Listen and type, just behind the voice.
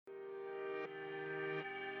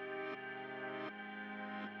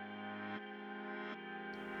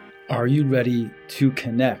Are you ready to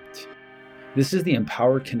connect? This is the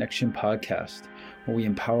Empower Connection podcast, where we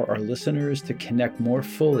empower our listeners to connect more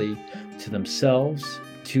fully to themselves,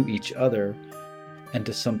 to each other, and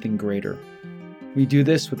to something greater. We do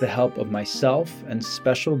this with the help of myself and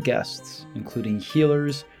special guests, including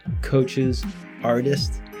healers, coaches,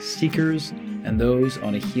 artists, seekers, and those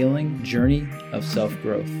on a healing journey of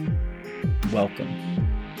self-growth. Welcome.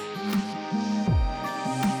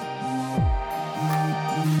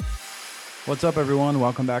 What's up, everyone?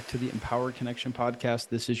 Welcome back to the Empower Connection podcast.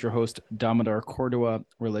 This is your host, Damodar, Cordua,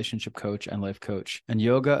 relationship coach and life coach, and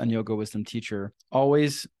yoga wisdom teacher.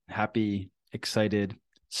 Always happy, excited,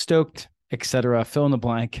 stoked, etc. Fill in the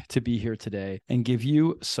blank to be here today and give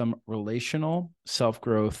you some relational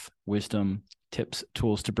self-growth wisdom tips,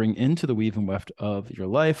 tools to bring into the weave and weft of your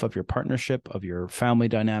life, of your partnership, of your family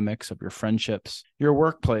dynamics, of your friendships, your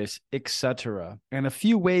workplace, etc. And a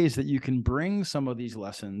few ways that you can bring some of these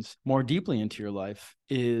lessons more deeply into your life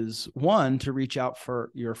is, one, to reach out for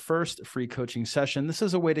your first free coaching session. This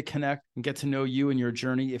is a way to connect and get to know you and your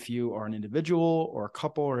journey if you are an individual or a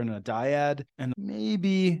couple or in a dyad, and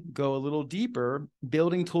maybe go a little deeper,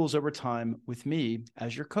 building tools over time with me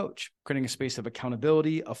as your coach, creating a space of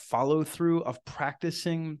accountability, of follow-through, of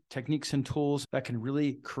practicing techniques and tools that can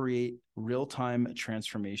really create real-time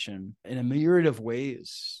transformation in a myriad of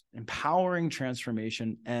ways, empowering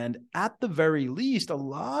transformation, and at the very least, a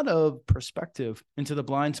lot of perspective into the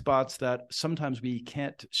blind spots that sometimes we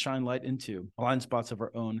can't shine light into, blind spots of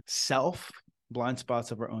our own self, blind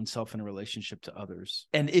spots of our own self in a relationship to others.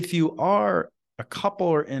 And if you are a couple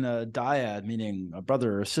or in a dyad, meaning a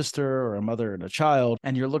brother or a sister or a mother and a child,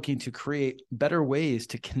 and you're looking to create better ways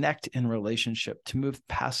to connect in relationship, to move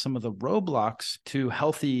past some of the roadblocks to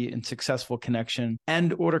healthy and successful connection,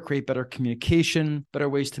 and or to create better communication, better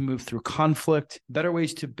ways to move through conflict, better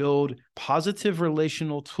ways to build positive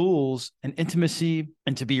relational tools and intimacy,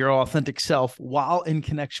 and to be your authentic self while in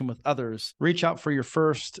connection with others, reach out for your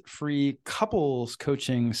first free couples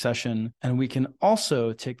coaching session. And we can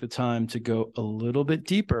also take the time to go a little bit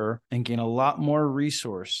deeper and gain a lot more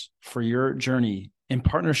resource for your journey in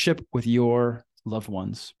partnership with your loved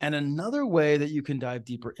ones. And another way that you can dive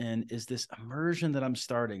deeper in is this immersion that I'm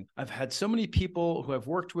starting. I've had so many people who I've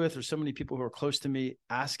worked with, or so many people who are close to me,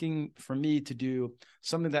 asking for me to do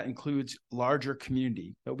something that includes larger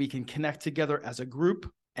community, that we can connect together as a group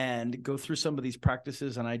and go through some of these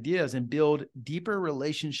practices and ideas and build deeper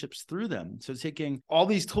relationships through them. So taking all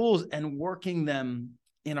these tools and working them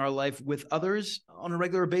in our life with others on a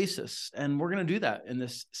regular basis. And we're going to do that in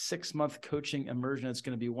this 6-month coaching immersion. It's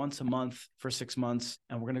going to be once a month for 6 months.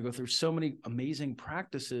 And we're going to go through so many amazing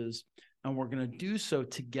practices, and we're going to do so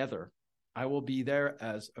together. I will be there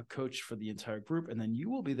as a coach for the entire group, and then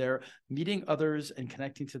you will be there meeting others and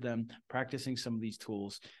connecting to them, practicing some of these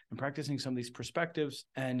tools and practicing some of these perspectives,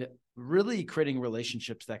 and really creating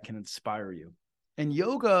relationships that can inspire you. In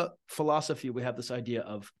yoga philosophy, we have this idea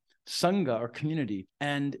of Sangha, or community.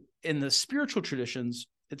 And in the spiritual traditions,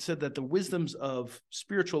 it said that the wisdoms of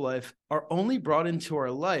spiritual life are only brought into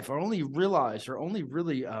our life, are only realized, or only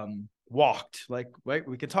really walked. Like, right?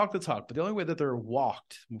 We can talk the talk, but the only way that they're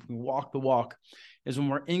walked, if we walk the walk, is when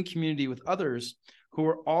we're in community with others who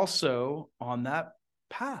are also on that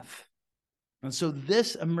path. And so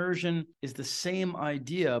this immersion is the same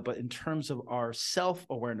idea, but in terms of our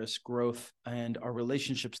self-awareness growth and our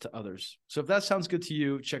relationships to others. So if that sounds good to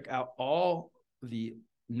you, check out all the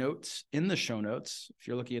notes in the show notes. If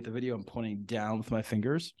you're looking at the video, I'm pointing down with my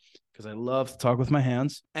fingers because I love to talk with my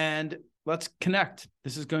hands. And let's connect.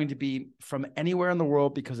 This is going to be from anywhere in the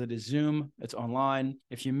world because it is Zoom. It's online.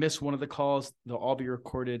 If you miss one of the calls, they'll all be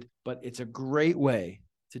recorded. But it's a great way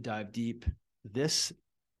to dive deep this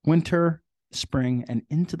winter, spring, and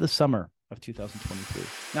into the summer of 2023.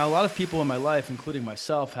 Now, a lot of people in my life, including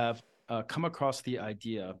myself, have come across the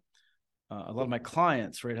idea, a lot of my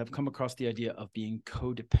clients, right, have come across the idea of being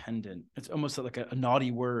codependent. It's almost like a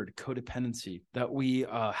naughty word, codependency, that we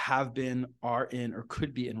have been, are in, or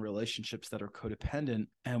could be in relationships that are codependent,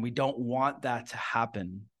 and we don't want that to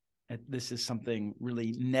happen. This is something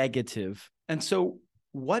really negative. And so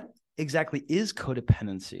what exactly is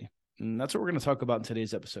codependency? And that's what we're going to talk about in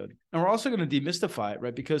today's episode. And we're also going to demystify it,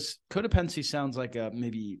 right? Because codependency sounds like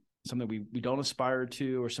maybe something we don't aspire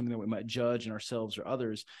to, or something that we might judge in ourselves or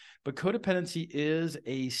others. But codependency is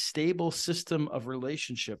a stable system of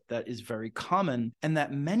relationship that is very common, and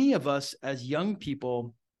that many of us as young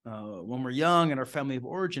people, when we're young in our family of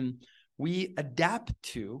origin, we adapt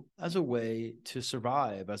to as a way to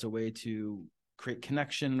survive, as a way to create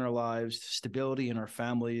connection in our lives, stability in our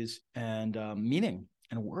families, and meaning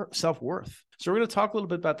and self-worth. So we're going to talk a little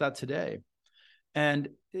bit about that today. And,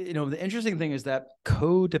 the interesting thing is that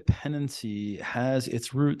codependency has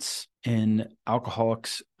its roots in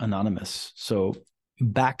Alcoholics Anonymous. So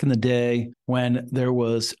back in the day when there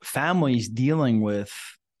was families dealing with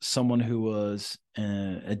someone who was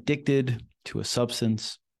addicted to a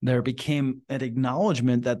substance, there became an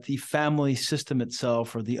acknowledgement that the family system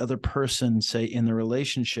itself or the other person, say, in the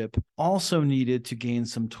relationship, also needed to gain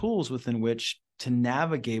some tools within which to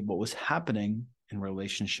navigate what was happening in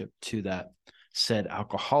relationship to that said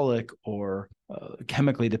alcoholic or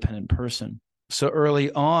chemically dependent person. So early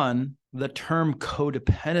on, the term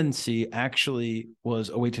codependency actually was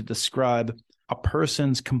a way to describe a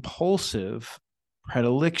person's compulsive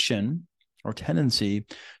predilection or tendency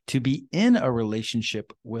to be in a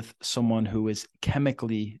relationship with someone who is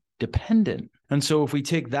chemically dependent. And so if we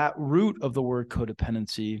take that root of the word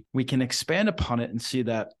codependency, we can expand upon it and see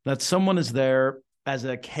that someone is there as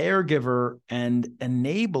a caregiver and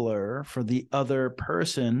enabler for the other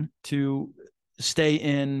person to stay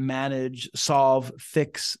in, manage, solve,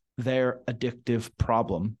 fix their addictive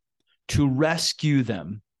problem, to rescue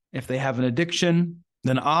them. If they have an addiction,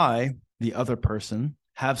 then I, the other person,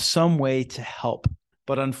 have some way to help.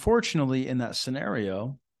 But unfortunately, in that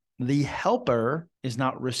scenario, the helper is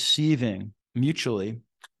not receiving mutually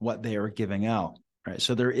what they are giving out. Right.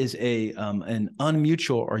 So there is an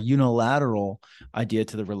unmutual or unilateral idea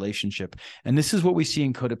to the relationship. And this is what we see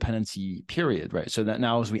in codependency, period. Right. So that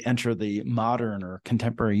now as we enter the modern or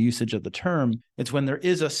contemporary usage of the term, it's when there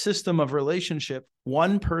is a system of relationship,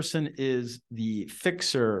 one person is the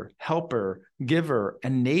fixer, helper, giver,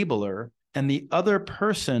 enabler, and the other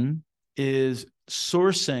person is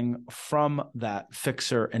sourcing from that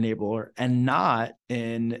fixer, enabler, and not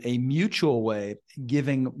in a mutual way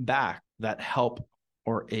giving back that help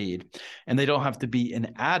or aid. And they don't have to be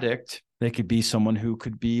an addict. They could be someone who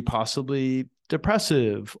could be possibly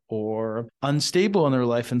depressive or unstable in their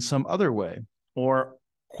life in some other way, or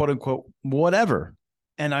quote unquote, whatever.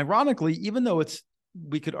 And ironically, even though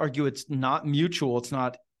we could argue it's not mutual, it's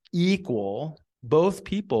not equal, both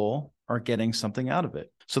people are getting something out of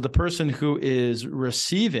it. So the person who is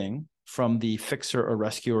receiving from the fixer or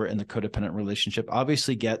rescuer in the codependent relationship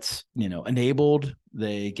obviously gets, enabled.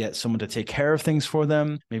 They get someone to take care of things for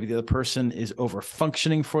them. Maybe the other person is over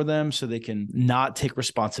functioning for them so they can not take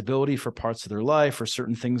responsibility for parts of their life, or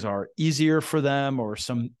certain things are easier for them, or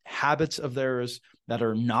some habits of theirs that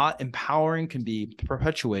are not empowering can be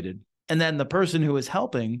perpetuated. And then the person who is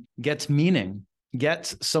helping gets meaning,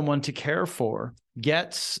 gets someone to care for,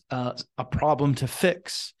 gets a problem to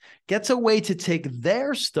fix, gets a way to take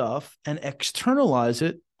their stuff and externalize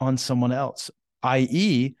it on someone else,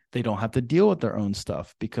 i.e., they don't have to deal with their own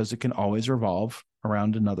stuff because it can always revolve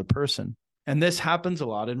around another person. And this happens a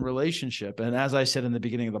lot in relationship. And as I said in the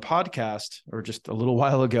beginning of the podcast, or just a little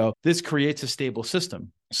while ago, this creates a stable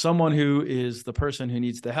system. Someone who is the person who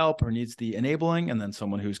needs the help or needs the enabling, and then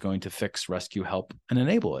someone who's going to fix, rescue, help, and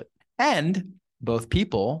enable it. And both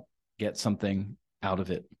people get something out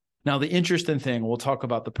of it. Now, the interesting thing, we'll talk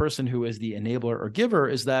about the person who is the enabler or giver,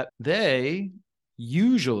 is that they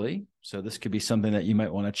usually, so this could be something that you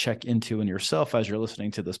might want to check into in yourself as you're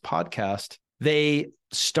listening to this podcast, they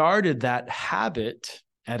started that habit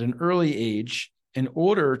at an early age in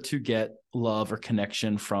order to get love or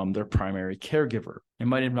connection from their primary caregiver. It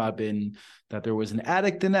might have not been that there was an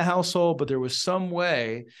addict in the household, but there was some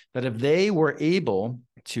way that if they were able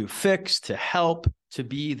to fix, to help, to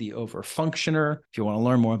be the overfunctioner. If you want to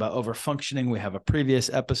learn more about overfunctioning, we have a previous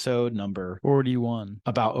episode, number 41,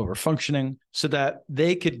 about overfunctioning, so that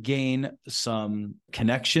they could gain some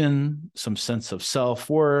connection, some sense of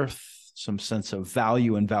self-worth, some sense of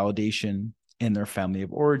value and validation in their family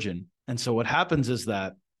of origin. And so what happens is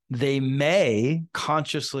that they may,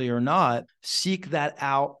 consciously or not, seek that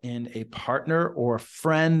out in a partner or a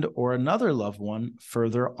friend or another loved one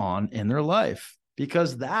further on in their life,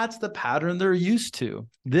 because that's the pattern they're used to.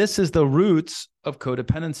 This is the roots of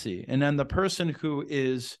codependency. And then the person who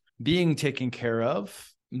is being taken care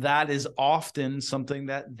of, that is often something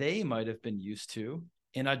that they might have been used to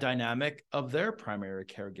in a dynamic of their primary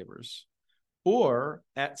caregivers. Or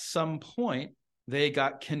at some point, they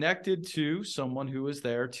got connected to someone who was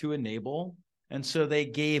there to enable. And so they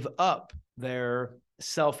gave up their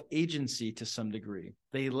self-agency to some degree.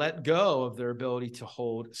 They let go of their ability to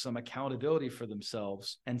hold some accountability for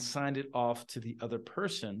themselves and signed it off to the other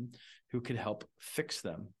person who could help fix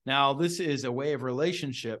them. Now, this is a way of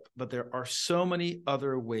relationship, but there are so many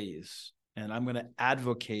other ways. And I'm going to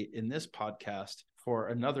advocate in this podcast for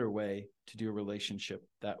another way to do a relationship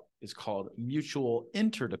that is called mutual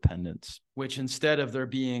interdependence, which instead of there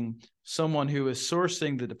being someone who is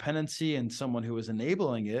sourcing the dependency and someone who is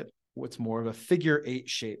enabling it, what's more of a figure 8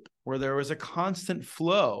 shape, where there was a constant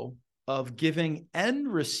flow of giving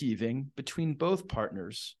and receiving between both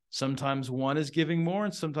partners. Sometimes one is giving more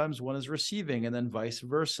and sometimes one is receiving, and then vice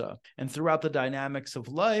versa. And throughout the dynamics of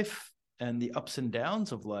life and the ups and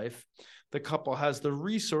downs of life, the couple has the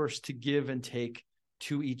resource to give and take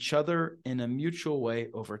to each other in a mutual way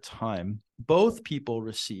over time. Both people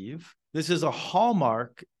receive. This is a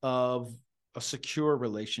hallmark of a secure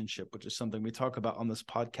relationship, which is something we talk about on this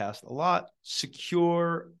podcast a lot.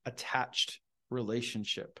 Secure, attached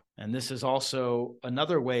relationship. And this is also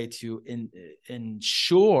another way to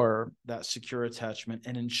ensure that secure attachment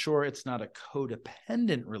and ensure it's not a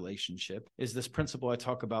codependent relationship is this principle I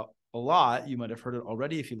talk about a lot. You might have heard it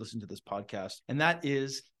already if you listen to this podcast. And that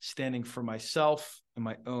is standing for myself and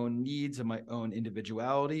my own needs and my own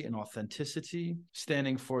individuality and authenticity,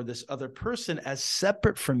 standing for this other person as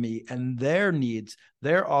separate from me and their needs,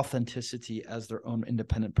 their authenticity as their own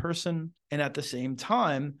independent person. And at the same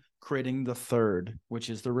time, creating the third, which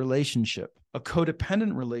is the relationship. A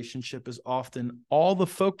codependent relationship is often all the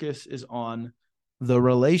focus is on the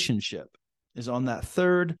relationship, is on that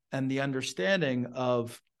third, and the understanding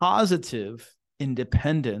of positive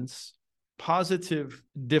independence, positive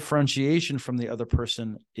differentiation from the other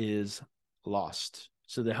person is lost.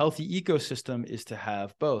 So the healthy ecosystem is to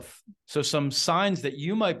have both. So some signs that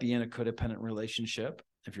you might be in a codependent relationship,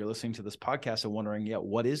 if you're listening to this podcast and wondering,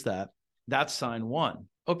 what is that? That's sign one.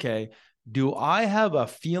 Okay, do I have a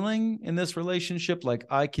feeling in this relationship like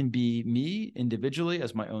I can be me individually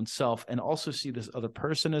as my own self and also see this other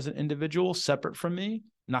person as an individual separate from me,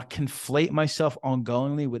 not conflate myself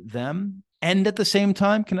ongoingly with them? And at the same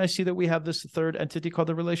time, can I see that we have this third entity called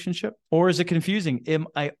the relationship? Or is it confusing? Am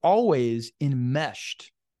I always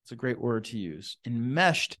enmeshed? It's a great word to use.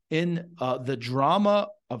 Enmeshed in the drama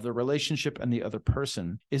of the relationship and the other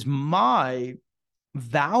person. Is my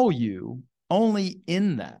value only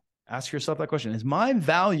in that? Ask yourself that question. Is my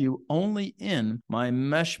value only in my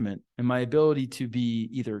enmeshment and my ability to be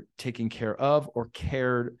either taken care of or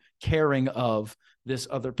caring of this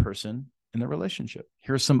other person in the relationship?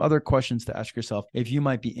 Here are some other questions to ask yourself if you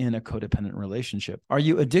might be in a codependent relationship. Are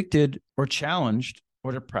you addicted or challenged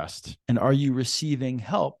or depressed? And are you receiving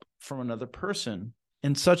help from another person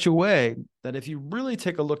in such a way that if you really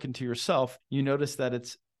take a look into yourself, you notice that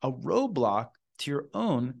it's a roadblock to your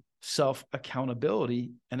own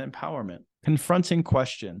self-accountability and empowerment? Confronting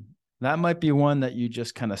question. That might be one that you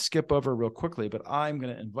just kind of skip over real quickly, but I'm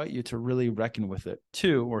going to invite you to really reckon with it.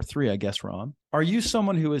 2 or 3, I guess, Ron. Are you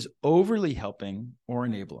someone who is overly helping or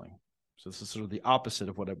enabling? So this is sort of the opposite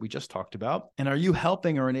of what we just talked about. And are you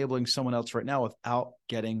helping or enabling someone else right now without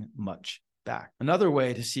getting much back? Another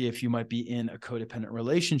way to see if you might be in a codependent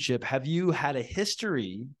relationship, have you had a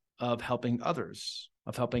history of helping others,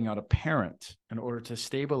 of helping out a parent in order to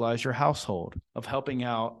stabilize your household, of helping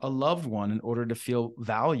out a loved one in order to feel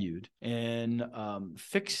valued, and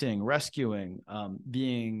fixing, rescuing,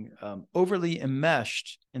 being overly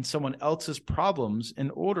enmeshed in someone else's problems in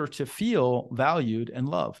order to feel valued and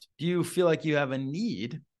loved? Do you feel like you have a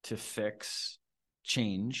need to fix,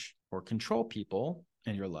 change, or control people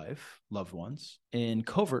in your life, loved ones, in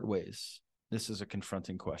covert ways? This is a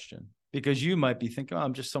confronting question. Because you might be thinking,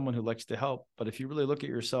 I'm just someone who likes to help. But if you really look at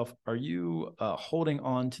yourself, are you holding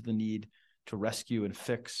on to the need to rescue and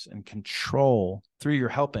fix and control through your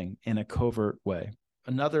helping in a covert way?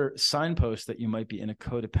 Another signpost that you might be in a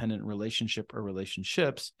codependent relationship or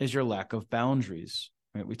relationships is your lack of boundaries.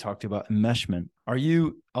 Right? We talked about enmeshment. Are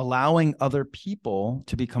you allowing other people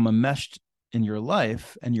to become enmeshed in your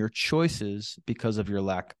life and your choices because of your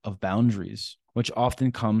lack of boundaries, which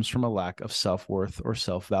often comes from a lack of self-worth or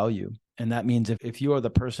self-value? And that means if you are the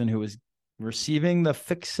person who is receiving the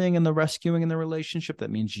fixing and the rescuing in the relationship, that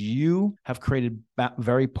means you have created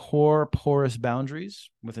very porous boundaries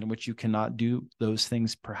within which you cannot do those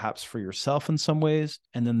things perhaps for yourself in some ways.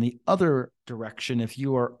 And then the other direction, if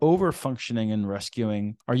you are over functioning and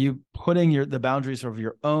rescuing, are you putting the boundaries of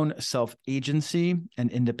your own self-agency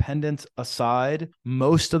and independence aside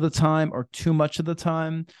most of the time or too much of the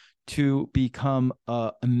time to become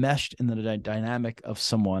enmeshed in the dynamic of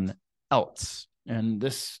someone else? And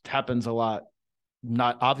this happens a lot,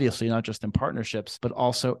 not just in partnerships, but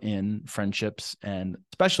also in friendships and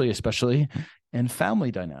especially in family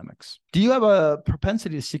dynamics. Do you have a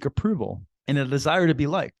propensity to seek approval and a desire to be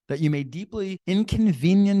liked, that you may deeply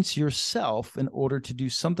inconvenience yourself in order to do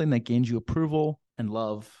something that gains you approval and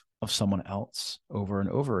love of someone else over and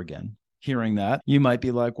over again? Hearing that, you might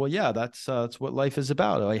be like, well, yeah, that's what life is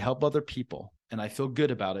about. I help other people and I feel good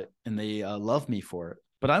about it and they love me for it.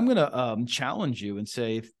 But I'm going to challenge you and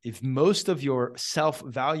say, if most of your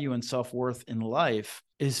self-value and self-worth in life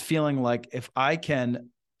is feeling like if I can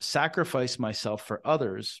sacrifice myself for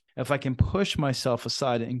others, if I can push myself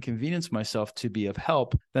aside and inconvenience myself to be of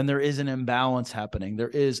help, then there is an imbalance happening. There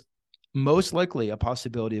is most likely a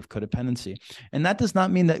possibility of codependency. And that does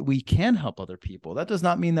not mean that we can help other people. That does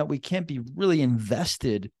not mean that we can't be really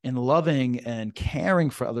invested in loving and caring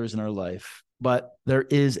for others in our life. But there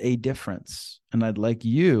is a difference. And I'd like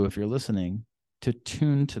you, if you're listening, to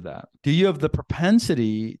tune to that. Do you have the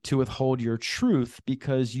propensity to withhold your truth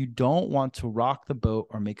because you don't want to rock the boat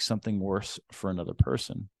or make something worse for another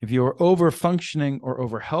person? If you're over functioning or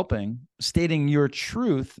over helping, stating your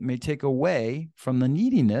truth may take away from the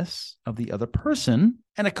neediness of the other person,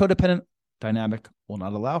 and a codependent dynamic will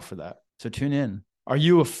not allow for that. So tune in. Are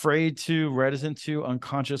you afraid to, reticent to,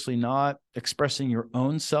 unconsciously not expressing your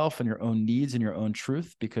own self and your own needs and your own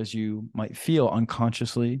truth because you might feel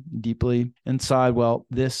unconsciously, deeply inside, well,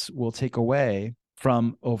 this will take away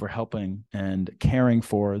from over helping and caring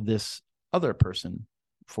for this other person,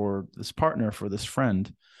 for this partner, for this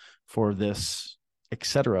friend, for this,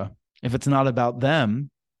 etc. If it's not about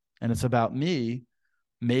them and it's about me,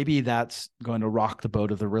 maybe that's going to rock the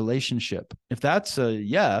boat of the relationship. If that's a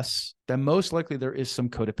yes, then most likely there is some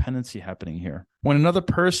codependency happening here. When another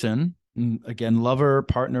person, again, lover,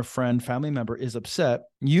 partner, friend, family member, is upset,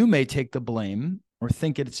 you may take the blame or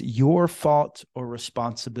think it's your fault or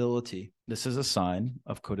responsibility. This is a sign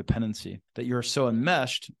of codependency, that you're so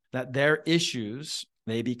enmeshed that their issues,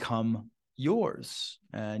 they become yours,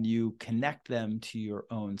 and you connect them to your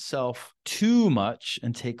own self too much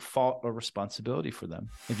and take fault or responsibility for them.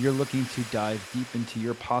 If you're looking to dive deep into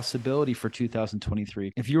your possibility for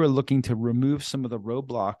 2023, if you are looking to remove some of the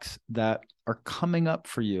roadblocks that are coming up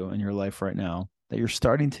for you in your life right now, that you're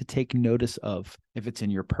starting to take notice of, if it's in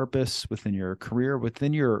your purpose, within your career,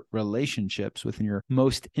 within your relationships, within your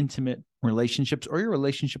most intimate relationships, or your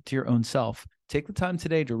relationship to your own self, take the time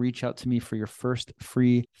today to reach out to me for your first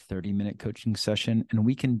free 30-minute coaching session, and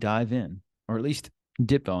we can dive in, or at least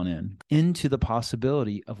dip on in, into the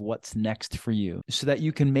possibility of what's next for you so that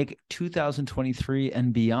you can make 2023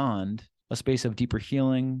 and beyond a space of deeper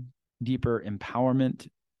healing, deeper empowerment,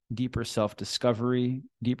 deeper self-discovery,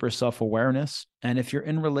 deeper self-awareness. And if you're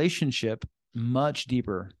in relationship, much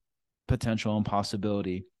deeper potential and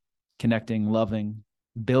possibility, connecting, loving,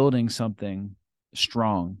 building something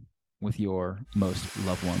strong with your most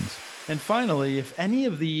loved ones. And finally, if any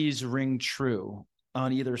of these ring true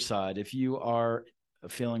on either side, if you are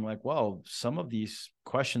feeling like, well, some of these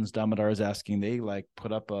questions Damodar is asking, they like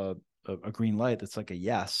put up a green light that's like a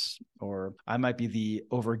yes, or I might be the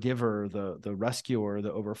overgiver, the rescuer,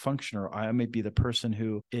 the overfunctioner. I might be the person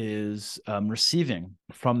who is receiving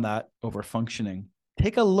from that overfunctioning.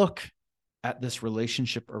 Take a look at this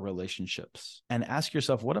relationship or relationships and ask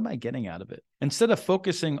yourself, what am I getting out of it? Instead of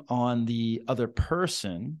focusing on the other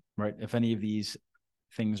person, right? If any of these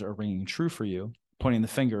things are ringing true for you, pointing the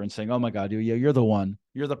finger and saying, oh my God, you're the one,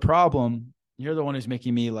 you're the problem. You're the one who's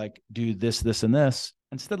making me like do this, this, and this.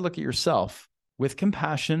 Instead, look at yourself with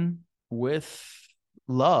compassion, with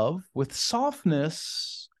love, with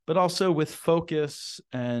softness, but also with focus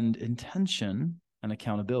and intention and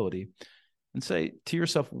accountability. And say to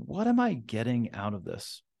yourself, what am I getting out of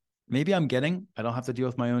this? Maybe I'm getting, I don't have to deal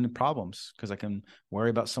with my own problems because I can worry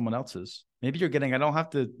about someone else's. Maybe you're getting, I don't have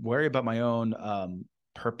to worry about my own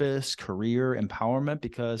purpose, career, empowerment,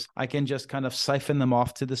 because I can just kind of siphon them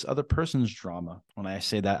off to this other person's drama. When I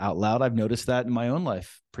say that out loud, I've noticed that in my own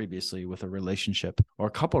life previously with a relationship or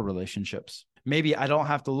a couple relationships. Maybe I don't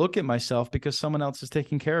have to look at myself because someone else is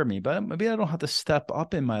taking care of me, but maybe I don't have to step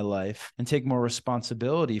up in my life and take more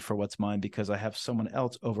responsibility for what's mine because I have someone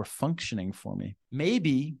else over functioning for me.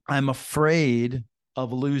 Maybe I'm afraid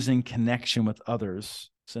of losing connection with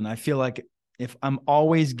others. And I feel like if I'm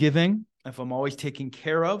always giving, if I'm always taken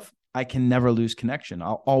care of, I can never lose connection.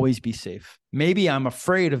 I'll always be safe. Maybe I'm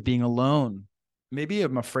afraid of being alone. Maybe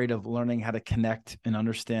I'm afraid of learning how to connect and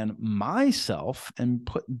understand myself and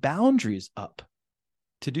put boundaries up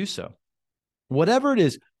to do so. Whatever it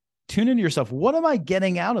is, tune into yourself. What am I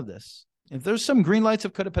getting out of this? If there's some green lights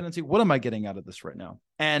of codependency, what am I getting out of this right now?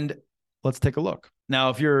 And let's take a look. Now,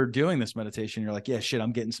 if you're doing this meditation, you're like, yeah, shit,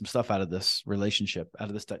 I'm getting some stuff out of this relationship, out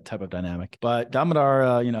of this type of dynamic. But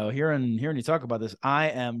Damodar, hearing you talk about this, I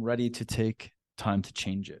am ready to take time to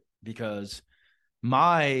change it because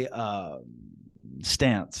my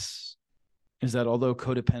stance is that although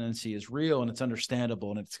codependency is real and it's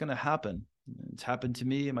understandable and it's going to happen, it's happened to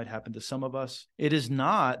me, it might happen to some of us, it is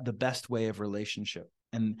not the best way of relationship.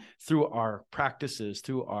 And through our practices,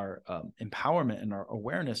 through our empowerment and our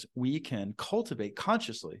awareness, we can cultivate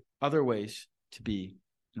consciously other ways to be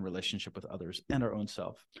in relationship with others and our own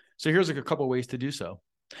self. So here's a couple of ways to do so.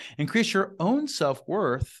 Increase your own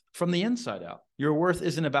self-worth from the inside out. Your worth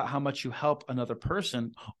isn't about how much you help another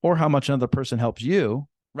person or how much another person helps you.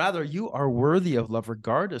 Rather, you are worthy of love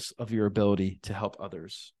regardless of your ability to help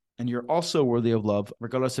others. And you're also worthy of love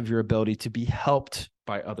regardless of your ability to be helped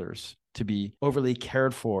by others, to be overly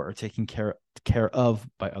cared for or taken care of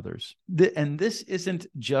by others. And this isn't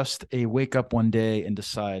just a wake up one day and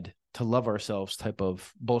decide to love ourselves type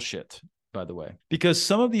of bullshit, by the way, because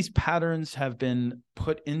some of these patterns have been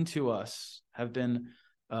put into us, have been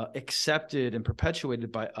accepted and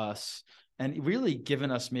perpetuated by us, and really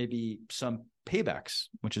given us maybe some paybacks,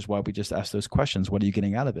 which is why we just asked those questions. What are you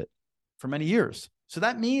getting out of it? For many years. So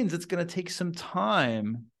that means it's going to take some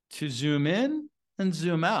time to zoom in and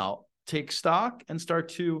zoom out, take stock and start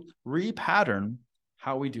to repattern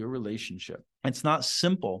how we do a relationship. It's not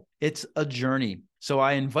simple. It's a journey. So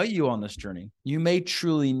I invite you on this journey. You may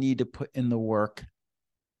truly need to put in the work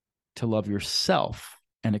to love yourself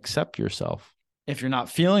and accept yourself. If you're not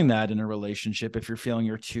feeling that in a relationship, if you're feeling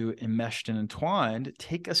you're too enmeshed and entwined,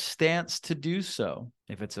 take a stance to do so.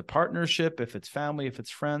 If it's a partnership, if it's family, if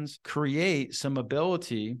it's friends, create some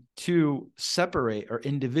ability to separate or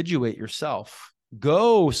individuate yourself.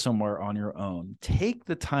 Go somewhere on your own. Take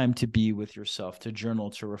the time to be with yourself, to journal,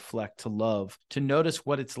 to reflect, to love, to notice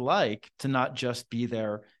what it's like to not just be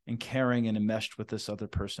there and caring and enmeshed with this other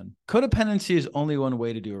person. Codependency is only one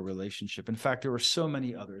way to do a relationship. In fact, there are so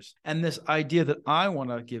many others. And this idea that I want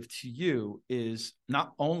to give to you is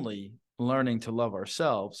not only learning to love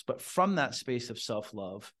ourselves, but from that space of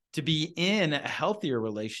self-love, to be in a healthier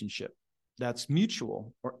relationship that's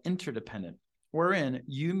mutual or interdependent, wherein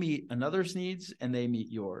you meet another's needs and they meet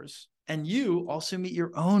yours. And you also meet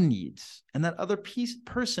your own needs. And that other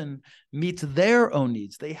person meets their own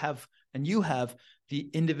needs. They have, and you have the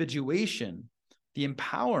individuation, the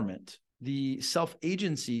empowerment, the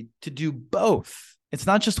self-agency to do both. It's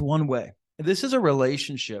not just one way. This is a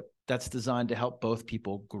relationship that's designed to help both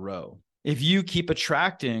people grow. If you keep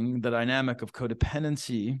attracting the dynamic of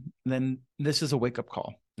codependency, then this is a wake-up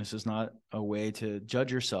call. This is not a way to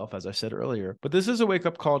judge yourself, as I said earlier, but this is a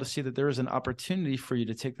wake-up call to see that there is an opportunity for you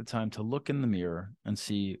to take the time to look in the mirror and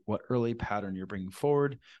see what early pattern you're bringing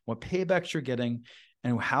forward, what paybacks you're getting,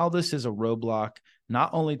 and how this is a roadblock,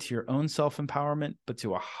 not only to your own self-empowerment, but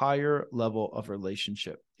to a higher level of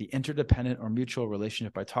relationship, the interdependent or mutual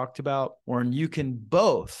relationship I talked about, wherein you can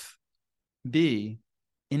both be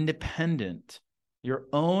independent, your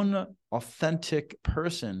own authentic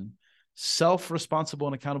person, self-responsible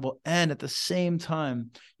and accountable, and at the same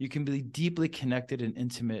time, you can be deeply connected and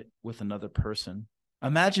intimate with another person.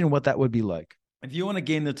 Imagine what that would be like. If you want to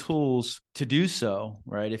gain the tools to do so,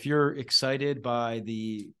 right? If you're excited by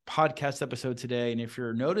the podcast episode today, and if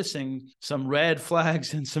you're noticing some red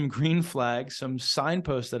flags and some green flags, some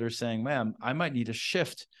signposts that are saying, man, I might need to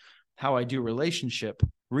shift how I do relationship,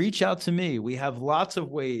 reach out to me. We have lots of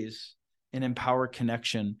ways in Empower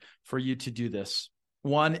Connection for you to do this.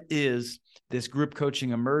 One is this group coaching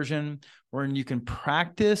immersion, wherein you can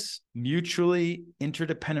practice mutually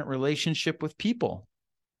interdependent relationship with people.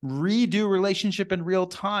 Redo relationship in real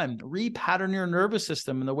time, repattern your nervous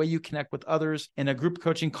system and the way you connect with others in a group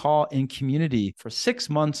coaching call in community for 6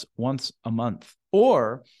 months, once a month,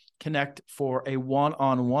 or connect for a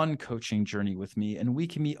one-on-one coaching journey with me. And we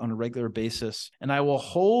can meet on a regular basis. And I will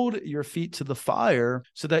hold your feet to the fire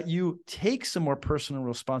so that you take some more personal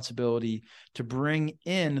responsibility to bring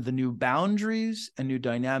in the new boundaries and new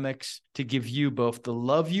dynamics to give you both the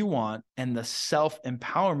love you want and the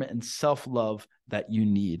self-empowerment and self-love that you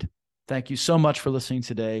need. Thank you so much for listening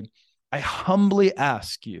today. I humbly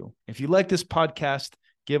ask you, if you like this podcast,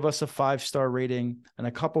 give us a 5-star rating and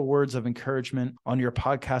a couple words of encouragement on your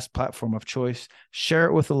podcast platform of choice. Share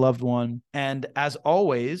it with a loved one. And as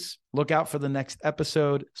always, look out for the next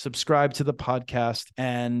episode, subscribe to the podcast,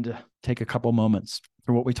 and take a couple moments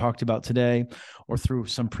through what we talked about today, or through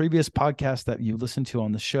some previous podcasts that you listened to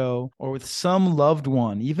on the show, or with some loved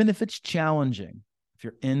one, even if it's challenging. If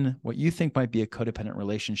you're in what you think might be a codependent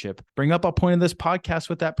relationship, bring up a point of this podcast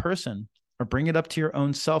with that person, or bring it up to your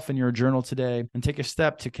own self in your journal today, and take a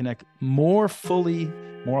step to connect more fully,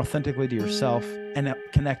 more authentically to yourself, and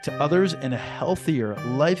connect to others in a healthier,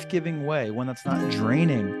 life-giving way, one that's not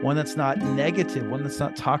draining, one that's not negative, one that's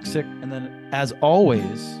not toxic. And then, as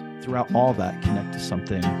always, throughout all that, connect to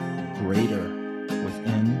something greater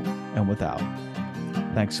within and without.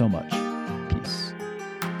 Thanks so much. Peace.